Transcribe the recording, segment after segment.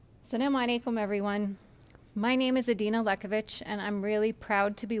Assalamu alaikum, everyone. My name is Adina Lekovich, and I'm really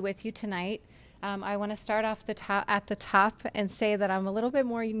proud to be with you tonight. I want to start off at the top and say that I'm a little bit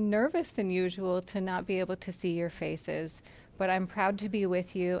more nervous than usual to not be able to see your faces, but I'm proud to be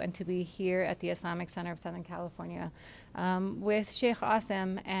with you and to be here at the Islamic Center of Southern California with Sheikh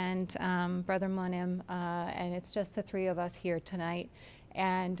Asim and Brother Monim, and it's just the three of us here tonight.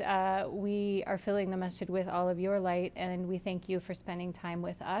 And we are filling the masjid with all of your light, and we thank you for spending time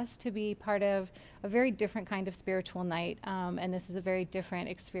with us to be part of a very different kind of spiritual night. And this is a very different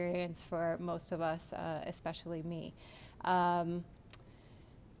experience for most of us, especially me.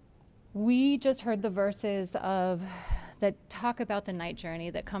 We just heard the verses that talk about the night journey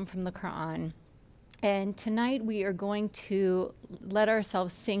that come from the Quran. And tonight we are going to let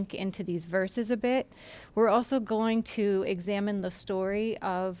ourselves sink into these verses a bit. We're also going to examine the story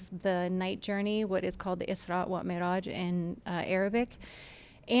of the night journey, what is called the Isra wa Miraj in Arabic.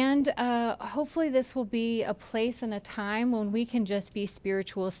 And hopefully this will be a place and a time when we can just be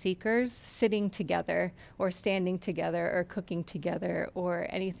spiritual seekers, sitting together or standing together or cooking together or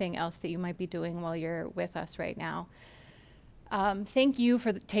anything else that you might be doing while you're with us right now. Thank you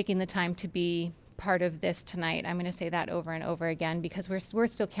for taking the time to be part of this tonight. I'm going to say that over and over again because we're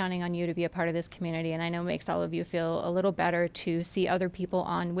still counting on you to be a part of this community, and I know it makes all of you feel a little better to see other people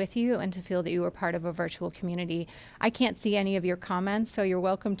on with you and to feel that you are part of a virtual community. I can't see any of your comments, so you're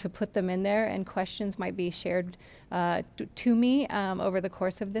welcome to put them in there, and questions might be shared to me over the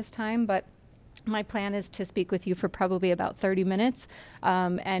course of this time, but my plan is to speak with you for probably about 30 minutes,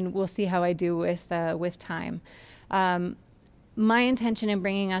 and we'll see how I do with time. My intention in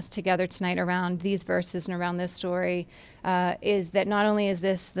bringing us together tonight around these verses and around this story is that not only is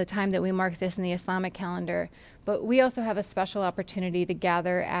this the time that we mark this in the Islamic calendar, but we also have a special opportunity to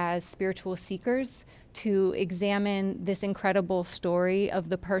gather as spiritual seekers to examine this incredible story of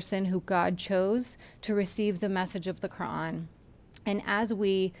the person who God chose to receive the message of the Quran. And as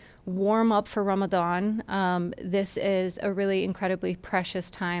we warm up for Ramadan, this is a really incredibly precious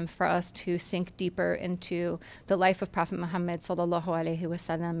time for us to sink deeper into the life of Prophet Muhammad sallallahu alaihi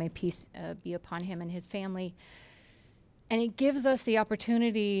wasallam, may peace be upon him and his family. And it gives us the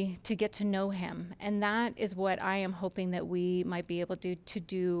opportunity to get to know him. And that is what I am hoping that we might be able to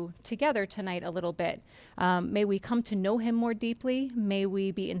do together tonight a little bit. May we come to know him more deeply. May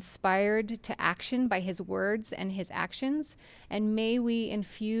we be inspired to action by his words and his actions. And may we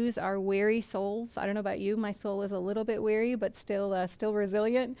infuse our weary souls. I don't know about you, my soul is a little bit weary, but still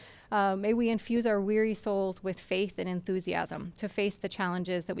resilient. May we infuse our weary souls with faith and enthusiasm to face the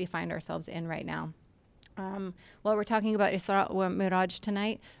challenges that we find ourselves in right now. While we're talking about Isra wa Miraj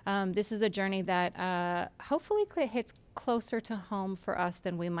tonight, this is a journey that hopefully hits closer to home for us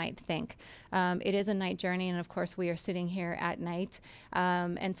than we might think. It is a night journey, and of course we are sitting here at night,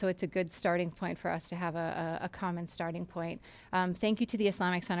 and so it's a good starting point for us to have a common starting point. Thank you to the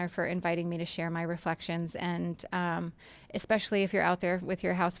Islamic Center for inviting me to share my reflections, and especially if you're out there with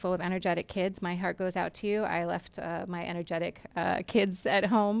your house full of energetic kids, my heart goes out to you. I left my energetic kids at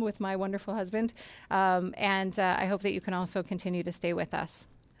home with my wonderful husband, and I hope that you can also continue to stay with us.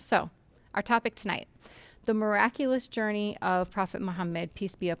 So, our topic tonight: the miraculous journey of Prophet Muhammad,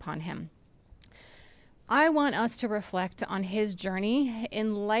 peace be upon him. I want us to reflect on his journey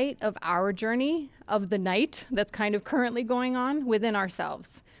in light of our journey of the night that's kind of currently going on within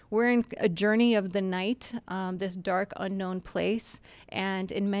ourselves. We're in a journey of the night, this dark, unknown place, and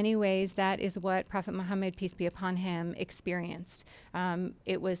in many ways that is what Prophet Muhammad, peace be upon him, experienced.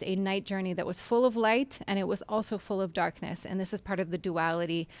 It was a night journey that was full of light, and it was also full of darkness, and this is part of the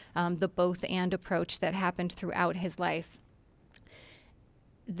duality, the both and approach that happened throughout his life.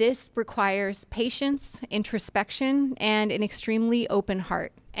 This requires patience, introspection, and an extremely open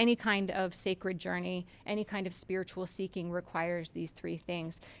heart. Any kind of sacred journey, any kind of spiritual seeking requires these three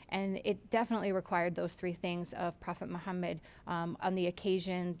things. And it definitely required those three things of Prophet Muhammad on the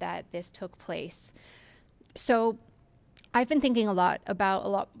occasion that this took place. So I've been thinking a lot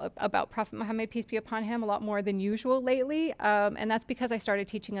about Prophet Muhammad, peace be upon him, a lot more than usual lately, and that's because I started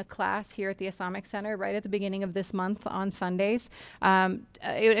teaching a class here at the Islamic Center right at the beginning of this month on Sundays.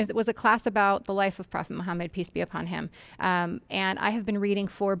 It was a class about the life of Prophet Muhammad, peace be upon him, and I have been reading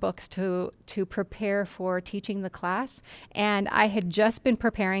 4 books to prepare for teaching the class, and I had just been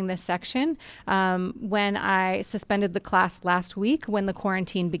preparing this section when I suspended the class last week when the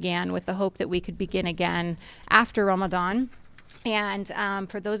quarantine began, with the hope that we could begin again after Ramadan. And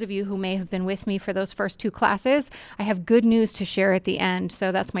for those of you who may have been with me for those first 2 classes, I have good news to share at the end.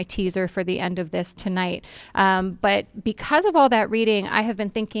 So that's my teaser for the end of this tonight. But because of all that reading, I have been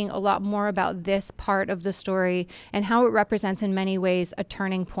thinking a lot more about this part of the story and how it represents in many ways a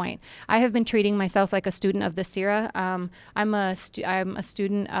turning point. I have been treating myself like a student of the Sirah. I'm a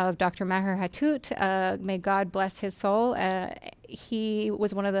student of Dr. Maher Hattout. May God bless his soul. He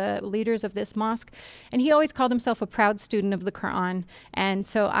was one of the leaders of this mosque, and he always called himself a proud student of the Quran. And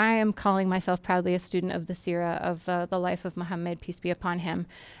so I am calling myself proudly a student of the Sirah, of the life of Muhammad, peace be upon him.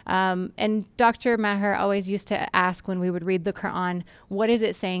 And Dr. Maher always used to ask when we would read the Quran, what is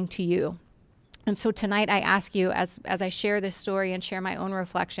it saying to you? And so tonight I ask you, as I share this story and share my own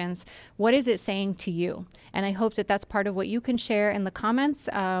reflections, what is it saying to you? And I hope that that's part of what you can share in the comments,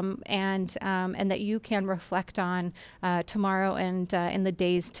 and that you can reflect on tomorrow and in the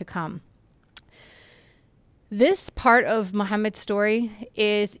days to come. This part of Muhammad's story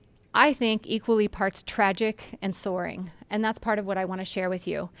is, I think, equally parts tragic and soaring. And that's part of what I want to share with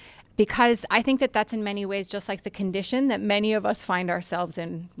you, because I think that that's in many ways just like the condition that many of us find ourselves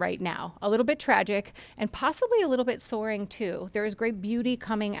in right now. A little bit tragic and possibly a little bit soaring too. There is great beauty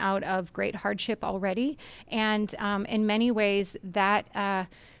coming out of great hardship already. And in many ways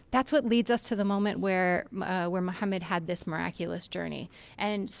that's what leads us to the moment where Muhammad had this miraculous journey.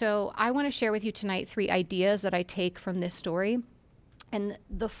 And so I want to share with you tonight 3 ideas that I take from this story. And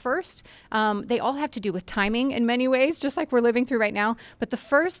the first, they all have to do with timing in many ways, just like we're living through right now. But the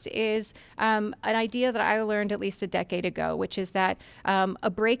first is an idea that I learned at least a decade ago, which is that a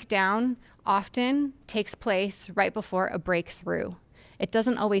breakdown often takes place right before a breakthrough. It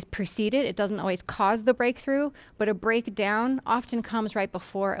doesn't always precede it. It doesn't always cause the breakthrough, but a breakdown often comes right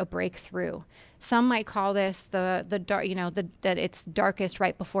before a breakthrough. Some might call this that it's darkest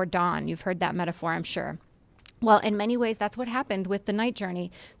right before dawn. You've heard that metaphor, I'm sure. Well, in many ways, that's what happened with the night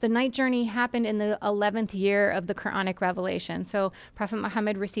journey. The night journey happened in the 11th year of the Quranic revelation. So Prophet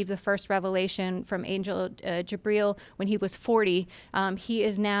Muhammad received the first revelation from Angel Jibril when he was 40. He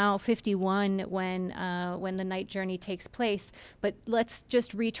is now 51 when the night journey takes place. But let's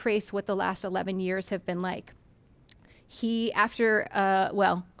just retrace what the last 11 years have been like. He,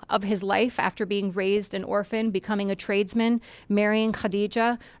 of his life, after being raised an orphan, becoming a tradesman, marrying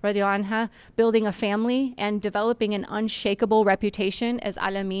Khadija, radiallahu anha, building a family, and developing an unshakable reputation as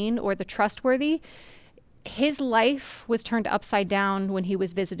Al-Amin, or the trustworthy, his life was turned upside down when he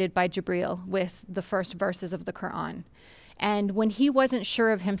was visited by Jibril with the first verses of the Quran. And when he wasn't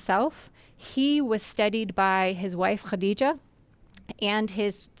sure of himself, he was steadied by his wife Khadija and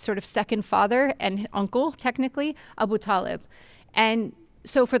his sort of second father and uncle, technically, Abu Talib. And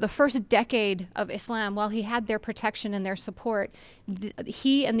so for the first decade of Islam, while he had their protection and their support,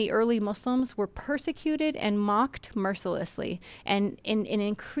 he and the early Muslims were persecuted and mocked mercilessly, and in an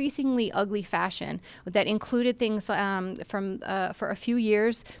increasingly ugly fashion that included things for a few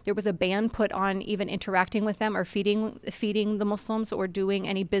years, there was a ban put on even interacting with them or feeding the Muslims or doing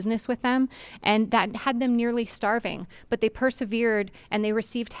any business with them, and that had them nearly starving. But they persevered, and they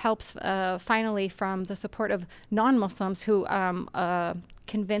received helps finally from the support of non-Muslims who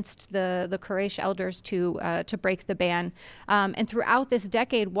convinced the Quraysh elders to break the ban. And throughout this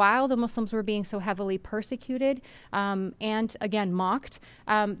decade, while the Muslims were being so heavily persecuted and again mocked,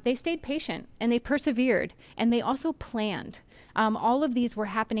 they stayed patient and they persevered, and they also planned. All of these were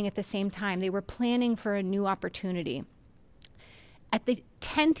happening at the same time. They were planning for a new opportunity. At the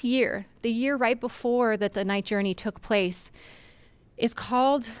 10th year, the year right before that the night journey took place, is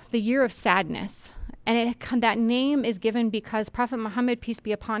called the Year of Sadness. And that name is given because Prophet Muhammad, peace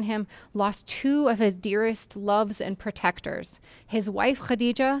be upon him, lost 2 of his dearest loves and protectors, his wife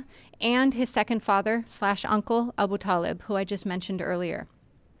Khadija and his second father / uncle Abu Talib, who I just mentioned earlier.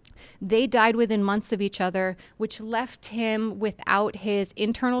 They died within months of each other, which left him without his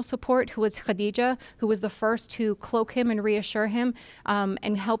internal support, who was Khadija, who was the first to cloak him and reassure him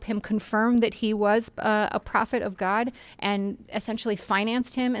and help him confirm that he was a prophet of God, and essentially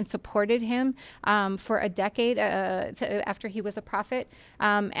financed him and supported him for a decade after he was a prophet,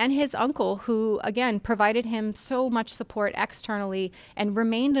 and his uncle, who, again, provided him so much support externally and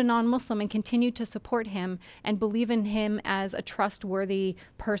remained a non-Muslim and continued to support him and believe in him as a trustworthy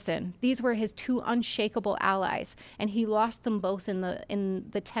person. These were his 2 unshakable allies, and he lost them both in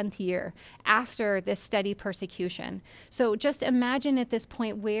the 10th year after this steady persecution. So just imagine at this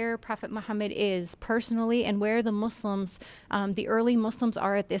point where Prophet Muhammad is personally and where the Muslims, the early Muslims,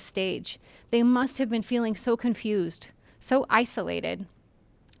 are at this stage. They must have been feeling so confused, so isolated,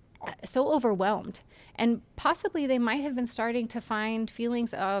 so overwhelmed, and possibly they might have been starting to find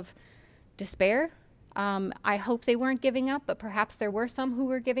feelings of despair, I hope they weren't giving up, but perhaps there were some who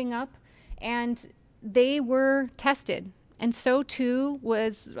were giving up, and they were tested. And so too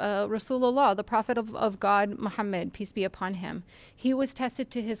was Rasulullah, the Prophet of God, Muhammad, peace be upon him. He was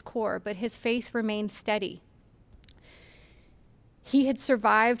tested to his core, but his faith remained steady. He had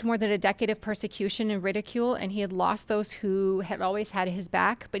survived more than a decade of persecution and ridicule, and he had lost those who had always had his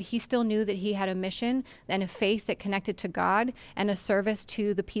back, but he still knew that he had a mission and a faith that connected to God and a service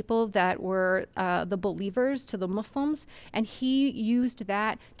to the people that were the believers, to the Muslims, and he used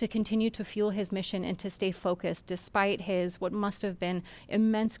that to continue to fuel his mission and to stay focused despite his what must have been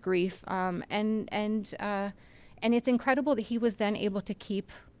immense grief. And it's incredible that he was then able to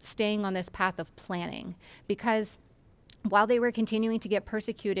keep staying on this path of planning, because while they were continuing to get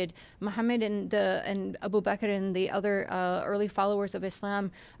persecuted, Muhammad and Abu Bakr and the other early followers of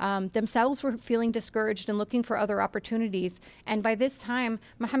Islam themselves were feeling discouraged and looking for other opportunities. And by this time,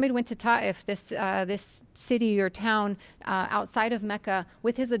 Muhammad went to Ta'if, this city or town outside of Mecca,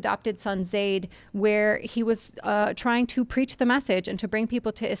 with his adopted son Zayd, where he was trying to preach the message and to bring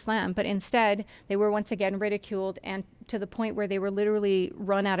people to Islam. But instead, they were once again ridiculed, and to the point where they were literally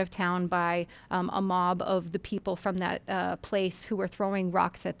run out of town by a mob of the people from that place who were throwing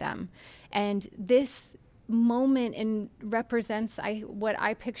rocks at them. And this moment represents what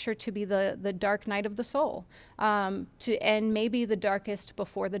I picture to be the dark night of the soul, and maybe the darkest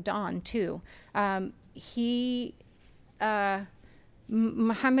before the dawn too.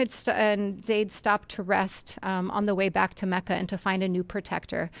 Muhammad and Zayd stopped to rest on the way back to Mecca and to find a new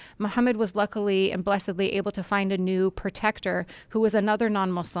protector. Muhammad was luckily and blessedly able to find a new protector who was another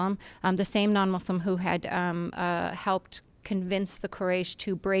non-Muslim, the same non-Muslim who had helped convince the Quraysh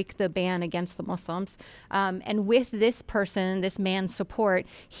to break the ban against the Muslims. And with this person, this man's support,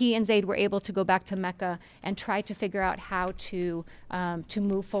 he and Zayd were able to go back to Mecca and try to figure out how to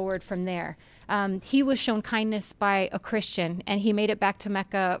move forward from there. He was shown kindness by a Christian, and he made it back to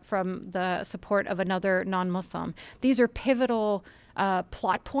Mecca from the support of another non-Muslim. These are pivotal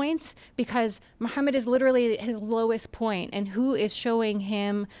plot points, because Muhammad is literally at his lowest point, and who is showing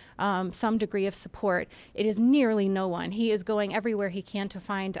him some degree of support? It is nearly no one. He is going everywhere he can to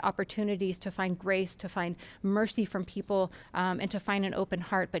find opportunities, to find grace, to find mercy from people, and to find an open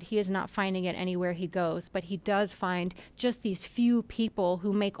heart, but he is not finding it anywhere he goes. But he does find just these few people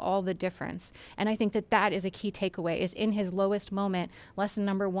who make all the difference. And I think that is a key takeaway, is in his lowest moment. Lesson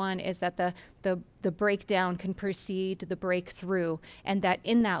number one is that the breakdown can precede the breakthrough, and that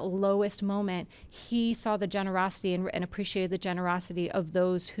in that lowest moment, he saw the generosity and appreciated the generosity of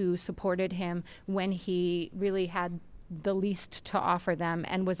those who supported him when he really had the least to offer them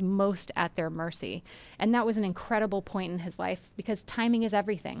and was most at their mercy. And that was an incredible point in his life, because timing is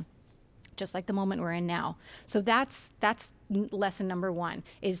everything, just like the moment we're in now. So that's lesson number one,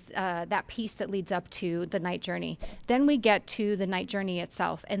 is that piece that leads up to the night journey. Then we get to the night journey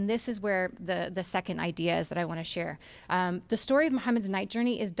itself, and this is where the second idea is that I want to share. The story of Muhammad's night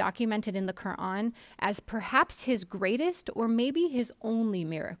journey is documented in the Quran as perhaps his greatest or maybe his only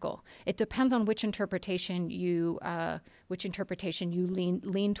miracle. It depends on which interpretation you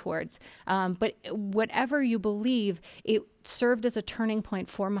lean towards. But whatever you believe, it served as a turning point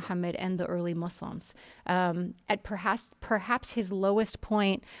for Muhammad and the early Muslims. At perhaps his lowest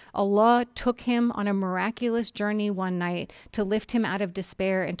point, Allah took him on a miraculous journey one night to lift him out of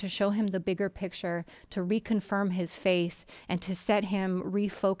despair and to show him the bigger picture, to reconfirm his faith, and to set him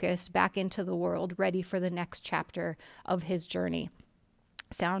refocused back into the world, ready for the next chapter of his journey.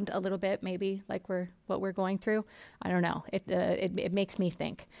 Sound a little bit maybe like what we're going through? I don't know. It makes me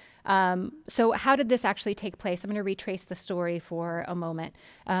think. So how did this actually take place? I'm going to retrace the story for a moment.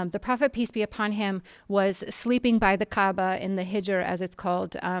 The Prophet, peace be upon him, was sleeping by the Kaaba in the Hijr, as it's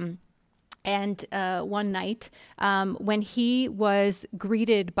called, and one night when he was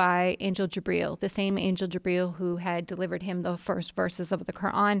greeted by Angel Jibreel, the same Angel Jibreel who had delivered him the first verses of the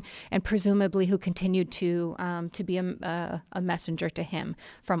Quran, and presumably who continued to be a messenger to him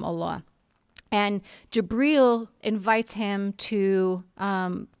from Allah. And Jibreel invites him to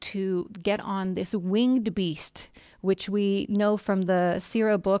get on this winged beast, which we know from the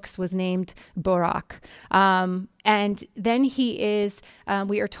Sirah books was named Buraq. And then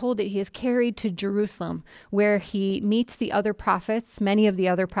we are told that he is carried to Jerusalem, where he meets the other prophets, many of the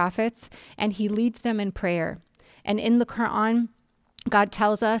other prophets, and he leads them in prayer. And in the Quran, God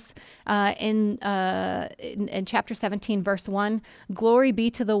tells us in chapter 17, verse 1, glory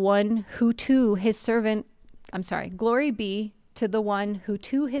be to the one who to his servant on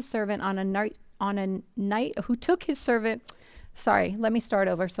a night, who took his servant, sorry, let me start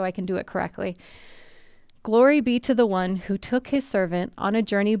over so I can do it correctly. Glory be to the one who took his servant on a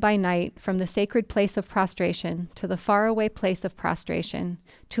journey by night from the sacred place of prostration to the faraway place of prostration,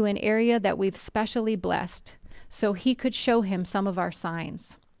 to an area that we've specially blessed, so he could show him some of our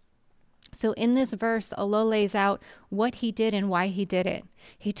signs. So in this verse, Allah lays out what he did and why he did it.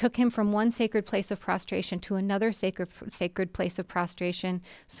 He took him from one sacred place of prostration to another sacred place of prostration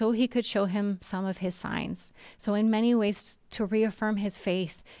so he could show him some of his signs. So in many ways, to reaffirm his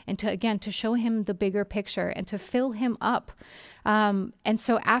faith and to show him the bigger picture and to fill him up. And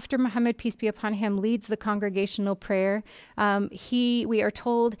so after Muhammad, peace be upon him, leads the congregational prayer, we are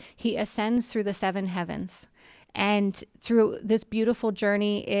told he ascends through the seven heavens. And through this beautiful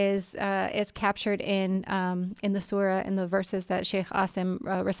journey is captured in the surah, in the verses that Sheikh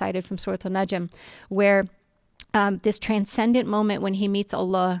Asim recited from Surah Al-Najm, where this transcendent moment when he meets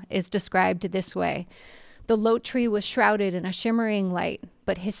Allah is described this way. The lote tree was shrouded in a shimmering light,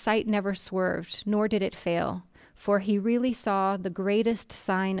 but his sight never swerved, nor did it fail, for he really saw the greatest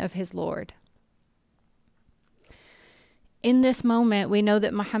sign of his Lord. In this moment, we know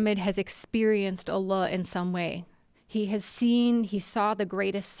that Muhammad has experienced Allah in some way. He saw the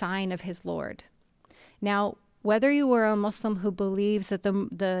greatest sign of his Lord. Now, whether you were a Muslim who believes that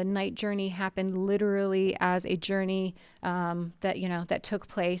the night journey happened literally as a journey that took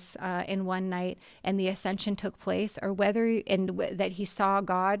place in one night and the ascension took place, or that he saw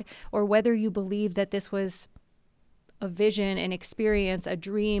God, or whether you believe that this was a vision, an experience, a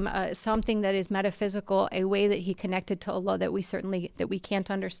dream, something that is metaphysical, a way that he connected to Allah that we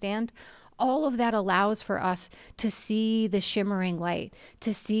can't understand. All of that allows for us to see the shimmering light,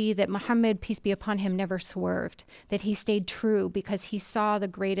 to see that Muhammad, peace be upon him, never swerved, that he stayed true because he saw the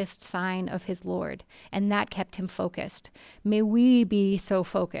greatest sign of his Lord, and that kept him focused. May we be so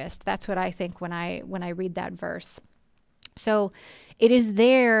focused. That's what I think when I read that verse. So it is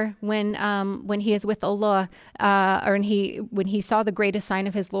there when he is with Allah, when he saw the greatest sign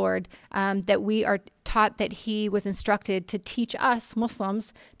of his Lord, that we are taught that he was instructed to teach us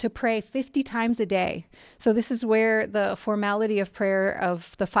Muslims to pray 50 times a day. So this is where the formality of prayer,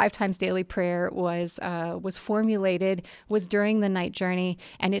 of the 5 times daily prayer, was formulated, was during the night journey,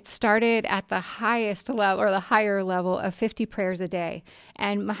 and it started at the highest level, or the higher level of 50 prayers a day.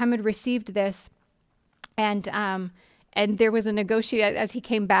 And Muhammad received this, and there was a negotiator, as he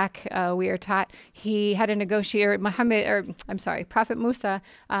came back, we are taught, he had a negotiator, Prophet Musa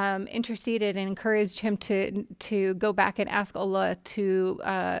interceded and encouraged him to go back and ask Allah to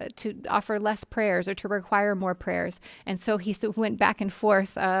offer less prayers or to require more prayers. And so he went back and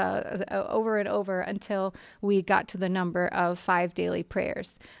forth over and over until we got to the number of 5 daily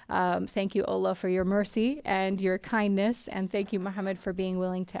prayers. Thank you, Allah, for your mercy and your kindness, and thank you, Muhammad, for being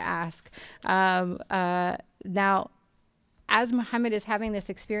willing to ask. Now, as Muhammad is having this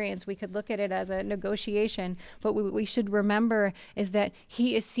experience, we could look at it as a negotiation, but what we should remember is that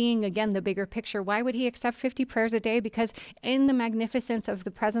he is seeing, again, the bigger picture. Why would he accept 50 prayers a day? Because in the magnificence of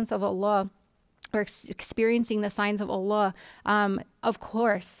the presence of Allah, or experiencing the signs of Allah, of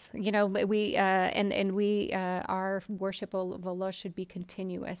course, our worship of Allah should be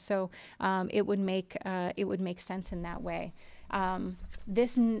continuous. So it would make sense in that way.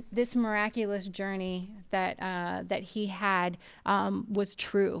 This miraculous journey that he had was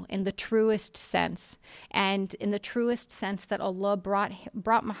true in the truest sense, and in the truest sense that Allah brought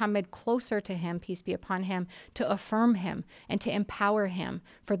Muhammad closer to him, peace be upon him, to affirm him and to empower him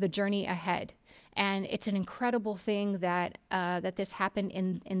for the journey ahead. And it's an incredible thing that this happened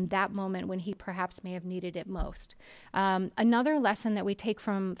in that moment when he perhaps may have needed it most. Another lesson that we take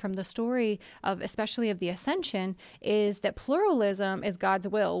from the story especially of the Ascension, is that pluralism is God's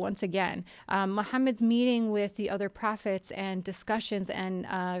will. Once again, Muhammad's meeting with the other prophets and discussions and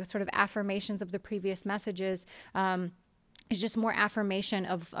sort of affirmations of the previous messages. It's just more affirmation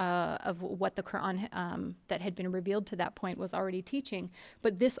of what the Quran that had been revealed to that point was already teaching.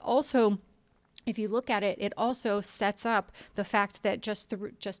 But this also, if you look at it, it also sets up the fact that just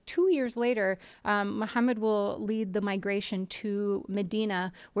 2 years later, Muhammad will lead the migration to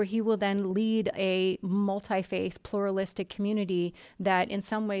Medina, where he will then lead a multi-faith, pluralistic community that in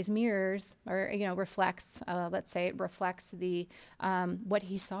some ways mirrors or reflects, let's say, it reflects the what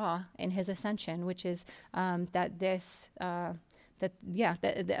he saw in his ascension, which is that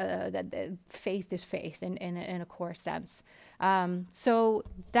faith is faith in a core sense. So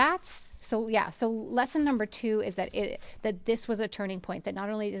lesson number 2 is that this was a turning point, that not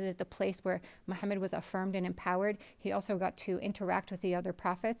only is it the place where Muhammad was affirmed and empowered, he also got to interact with the other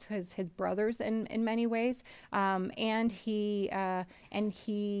prophets, his brothers in many ways, and he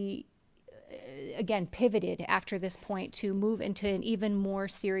again, pivoted after this point to move into an even more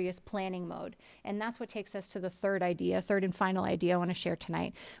serious planning mode. And that's what takes us to the third and final idea I want to share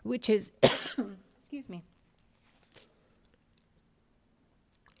tonight, which is, excuse me.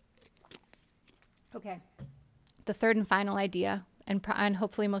 Okay. The third and final idea, and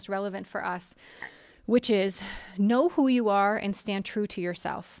hopefully most relevant for us, which is know who you are and stand true to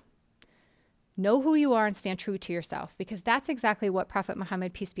yourself. Know who you are and stand true to yourself, because that's exactly what Prophet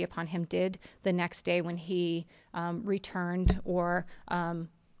Muhammad, peace be upon him, did the next day when he returned or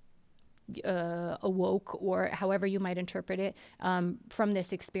awoke, or however you might interpret it, from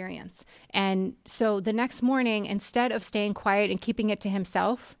this experience. And so the next morning, instead of staying quiet and keeping it to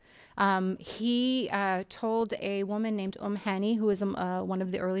himself, he told a woman named Hani, who was one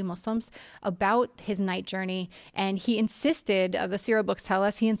of the early Muslims, about his night journey. And he insisted, the Sirah books tell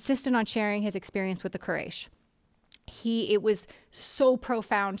us, he insisted on sharing his experience with the Quraysh. It was so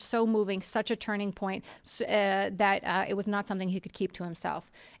profound, so moving, such a turning point that it was not something he could keep to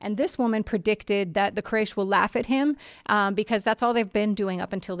himself. And this woman predicted that the Quraysh will laugh at him because that's all they've been doing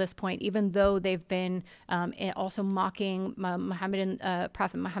up until this point, even though they've been also mocking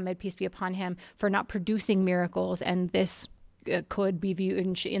Prophet Muhammad, peace be upon him, for not producing miracles. And this could be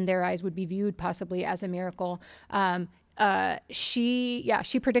viewed, in their eyes, would be viewed possibly as a miracle. She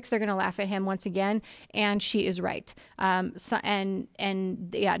predicts they're going to laugh at him once again, and she is right. Not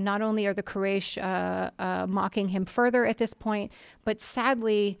only are the Quraysh mocking him further at this point, but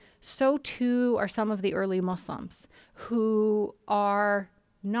sadly, so too are some of the early Muslims who are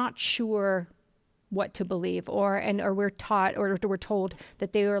not sure what to believe, or we're taught or we're told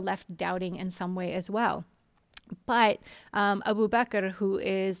that they are left doubting in some way as well. But Abu Bakr, who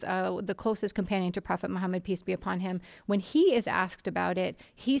is the closest companion to Prophet Muhammad, peace be upon him, when he is asked about it,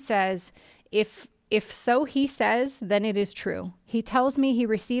 he says, if so he says, then it is true. He tells me he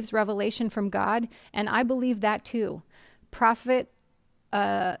receives revelation from God, and I believe that too. So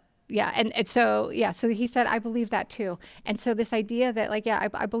he said, I believe that too. And so this idea that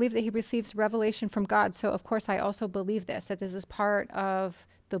I believe that he receives revelation from God, so of course I also believe that this is part of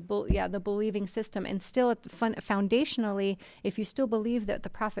the believing system. And still, foundationally, if you still believe that the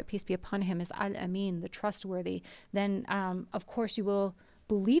Prophet, peace be upon him, is Al-Amin, the trustworthy, then of course you will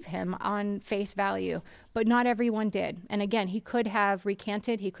believe him on face value. But not everyone did. And again, he could have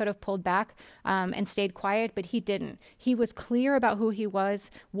recanted, he could have pulled back and stayed quiet, but he didn't. He was clear about who he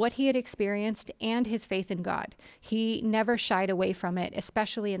was, what he had experienced, and his faith in God. He never shied away from it,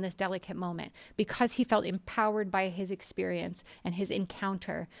 especially in this delicate moment, because he felt empowered by his experience and his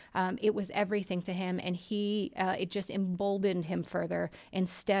encounter. It was everything to him, and it just emboldened him further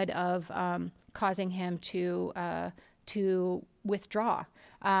instead of causing him to withdraw.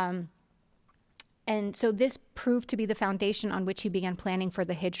 And so this proved to be the foundation on which he began planning for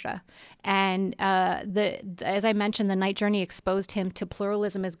the Hijrah. And as I mentioned, the night journey exposed him to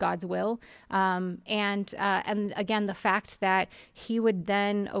pluralism as God's will. And again, the fact that he would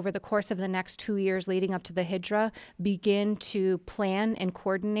then, over the course of the next 2 years leading up to the Hijrah, begin to plan and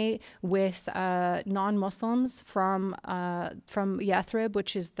coordinate with non-Muslims from Yathrib,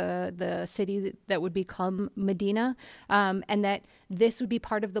 which is the city that would become Medina, and that this would be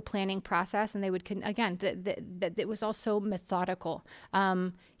part of the planning process, and they would that it was also methodical.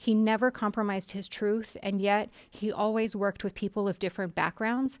 He never compromised his truth, and yet he always worked with people of different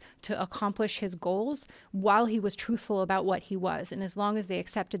backgrounds to accomplish his goals while he was truthful about what he was. And as long as they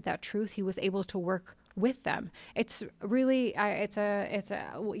accepted that truth, he was able to work with them. It's really, it's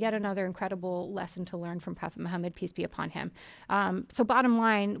yet another incredible lesson to learn from Prophet Muhammad, peace be upon him. So bottom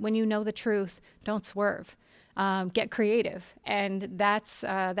line, when you know the truth, don't swerve. Get creative. And that's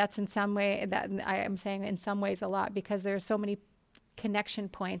in some way, that I am saying in some ways a lot, because there's so many connection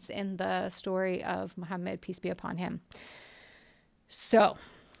points in the story of Muhammad, peace be upon him. So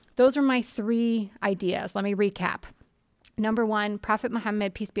those are my 3 ideas. Let me recap. Number 1, Prophet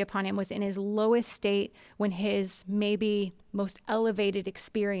Muhammad, peace be upon him, was in his lowest state when his maybe most elevated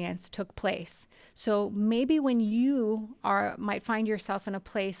experience took place. So maybe when you might find yourself in a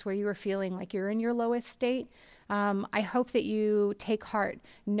place where you are feeling like you're in your lowest state, I hope that you take heart,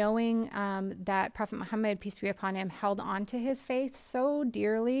 knowing that Prophet Muhammad, peace be upon him, held on to his faith so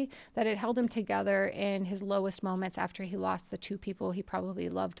dearly that it held him together in his lowest moments after he lost the 2 people he probably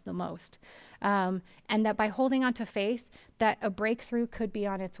loved the most. And that by holding on to faith, that a breakthrough could be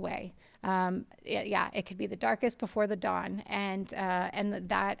on its way. It could be the darkest before the dawn, and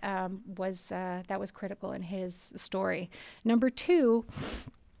that was critical in his story. Number 2,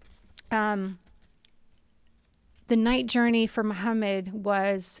 the night journey for Muhammad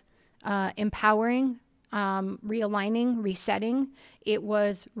was empowering, realigning, resetting. It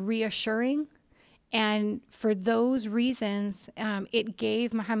was reassuring. And for those reasons, it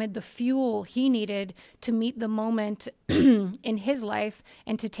gave Muhammad the fuel he needed to meet the moment in his life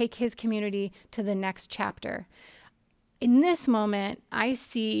and to take his community to the next chapter. In this moment, I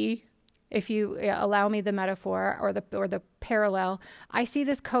see, if you allow me the metaphor or the parallel, I see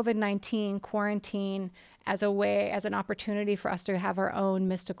this COVID-19 quarantine as an opportunity for us to have our own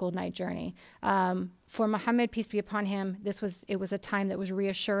mystical night journey. For Muhammad, peace be upon him, it was a time that was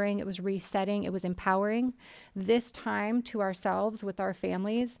reassuring, it was resetting, it was empowering. This time to ourselves with our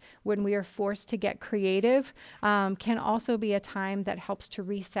families, when we are forced to get creative, can also be a time that helps to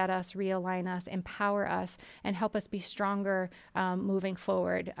reset us, realign us, empower us, and help us be stronger moving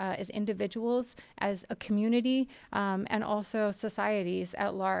forward as individuals, as a community, and also societies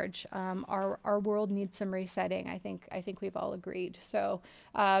at large. Our world needs some resetting. I think we've all agreed. So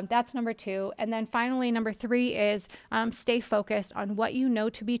that's number 2. And then finally, number 3 is stay focused on what you know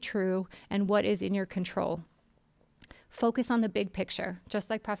to be true and what is in your control. Focus on the big picture, just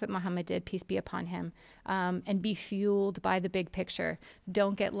like Prophet Muhammad did, peace be upon him, and be fueled by the big picture.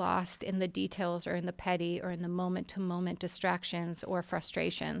 Don't get lost in the details or in the petty or in the moment-to-moment distractions or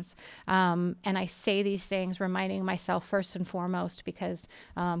frustrations. And I say these things reminding myself first and foremost because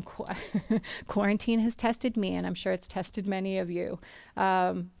quarantine has tested me, and I'm sure it's tested many of you.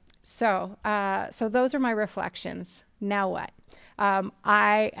 So those are my reflections. Now what?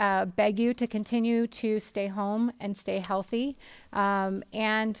 I beg you to continue to stay home and stay healthy.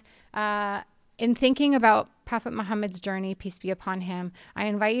 And in thinking about Prophet Muhammad's journey, peace be upon him, I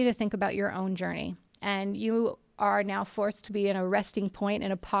invite you to think about your own journey. And you are now forced to be in a resting point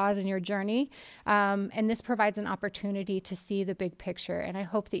and a pause in your journey. And this provides an opportunity to see the big picture. And I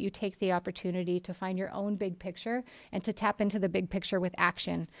hope that you take the opportunity to find your own big picture and to tap into the big picture with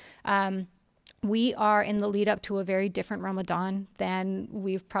action. We are in the lead up to a very different Ramadan than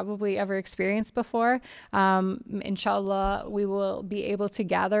we've probably ever experienced before. Inshallah, we will be able to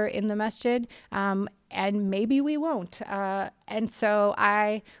gather in the masjid, and maybe we won't. And so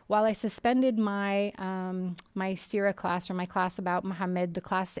while I suspended my my Sirah class, or my class about Muhammad, the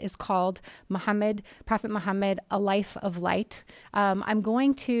class is called Prophet Muhammad, A Life of Light. I'm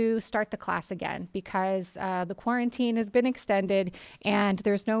going to start the class again because the quarantine has been extended and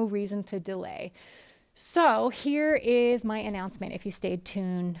there's no reason to delay. So here is my announcement, if you stayed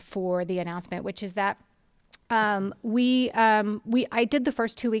tuned for the announcement, which is that I did the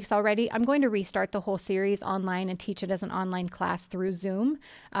first 2 weeks already. I'm going to restart the whole series online and teach it as an online class through Zoom.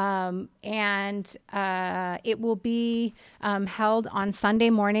 And it will be held on Sunday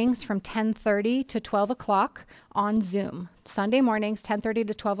mornings from 10:30 to 12 o'clock on Zoom. Sunday mornings, 10:30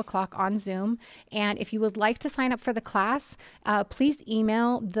 to 12 o'clock on Zoom. And if you would like to sign up for the class, please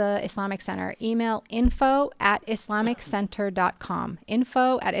email the Islamic Center. Email info@islamiccenter.com.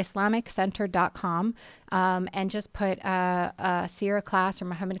 info@islamiccenter.com. And just put a Sirah class or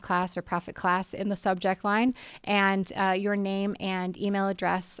Muhammad class or Prophet class in the subject line, and your name and email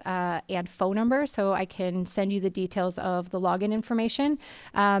address and phone number, so I can send you the details of the login information.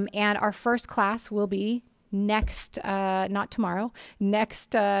 And our first class will be next, not tomorrow,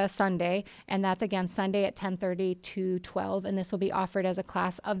 next Sunday, and that's again Sunday at 10:30 to 12, and this will be offered as a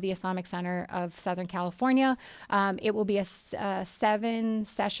class of the Islamic Center of Southern California. It will be a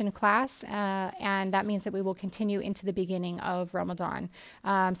 7-session class, and that means that we will continue into the beginning of Ramadan.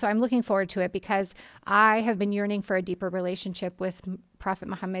 So I'm looking forward to it because I have been yearning for a deeper relationship with Prophet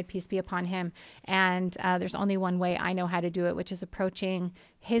Muhammad, peace be upon him, and there's only one way I know how to do it, which is approaching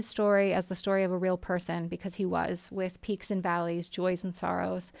his story as the story of a real person, because he was, with peaks and valleys, joys and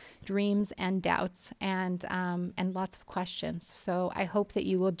sorrows, dreams and doubts, and lots of questions. So I hope that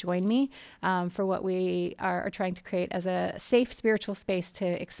you will join me for what we are trying to create as a safe spiritual space to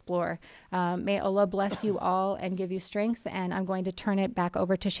explore. May Allah bless you all and give you strength, and I'm going to turn it back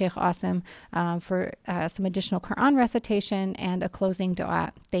over to Sheikh Asim for some additional Quran recitation and a closing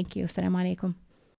dua. Thank you. Assalamu alaikum.